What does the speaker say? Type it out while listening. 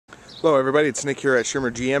Hello everybody, it's Nick here at Schimmer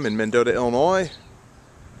GM in Mendota, Illinois.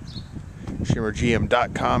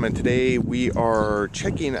 SchimmerGM.com, and today we are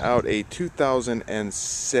checking out a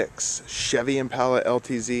 2006 Chevy Impala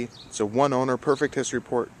LTZ. It's a one owner, perfect history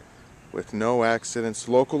report with no accidents,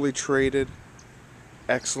 locally traded,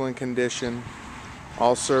 excellent condition.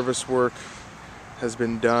 All service work has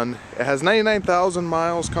been done. It has 99,000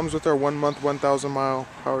 miles, comes with our 1 month, 1,000 mile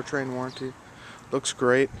powertrain warranty. Looks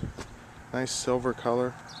great, nice silver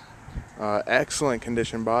color. Excellent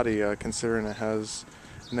condition body, considering it has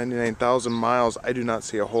 99,000 miles. I do not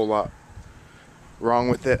see a whole lot wrong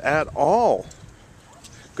with it at all.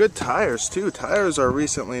 Good tires too. Tires are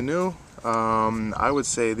recently new. I would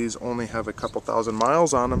say these only have a couple thousand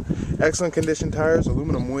miles on them. Excellent condition tires,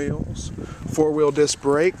 aluminum wheels, 4-wheel disc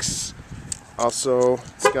brakes. Also,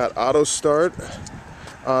 it's got auto start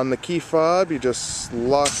on the key fob. You just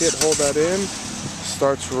lock it, hold that in,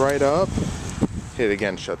 starts right up. Hit it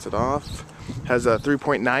again, shuts it off. Has a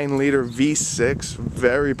 3.9 liter V6,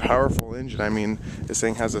 very powerful engine. I mean, this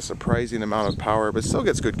thing has a surprising amount of power, but still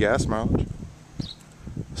gets good gas mileage.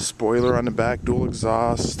 Spoiler on the back, dual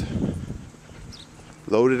exhaust.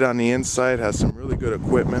 Loaded on the inside, has some really good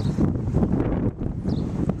equipment.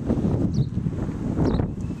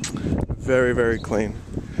 Very, very clean.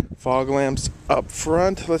 Fog lamps up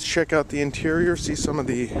front. Let's check out the interior, see some of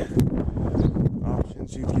the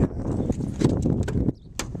options you get.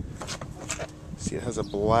 See, it has a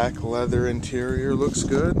black leather interior, looks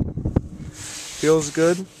good, feels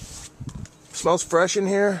good, smells fresh in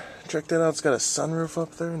here. Check that out, it's got a sunroof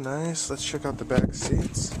up there, nice. Let's check out the back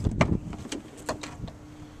seats.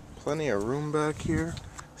 Plenty of room back here.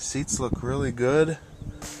 Seats look really good,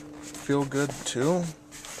 feel good too.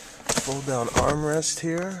 Fold down armrest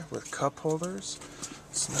here with cup holders,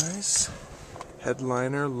 it's nice.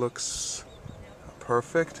 Headliner looks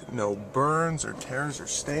perfect, no burns or tears or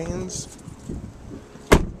stains.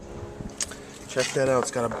 Check that out,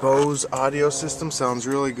 it's got a Bose audio system, sounds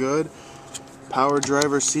really good. Power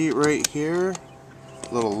driver seat right here.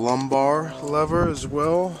 Little lumbar lever as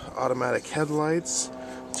well. Automatic headlights.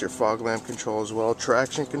 It's your fog lamp control as well.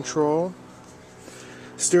 Traction control.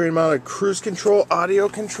 Steering mounted cruise control, audio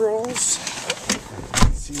controls.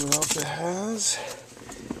 Let's see what else it has.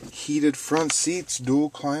 Heated front seats, dual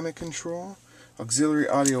climate control. Auxiliary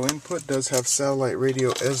audio input, does have satellite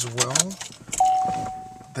radio as well.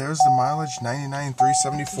 There's the mileage,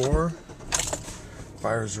 99,374.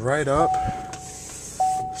 Fires right up.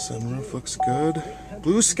 Sunroof looks good.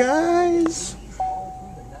 Blue skies.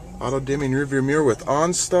 Auto dimming rearview mirror with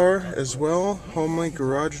OnStar as well. HomeLink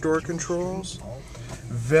garage door controls.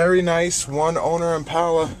 Very nice one owner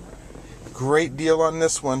Impala. Great deal on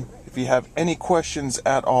this one. If you have any questions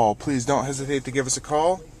at all, please don't hesitate to give us a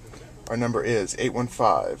call. Our number is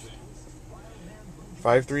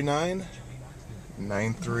 815-539-9343.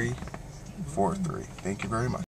 Thank you very much.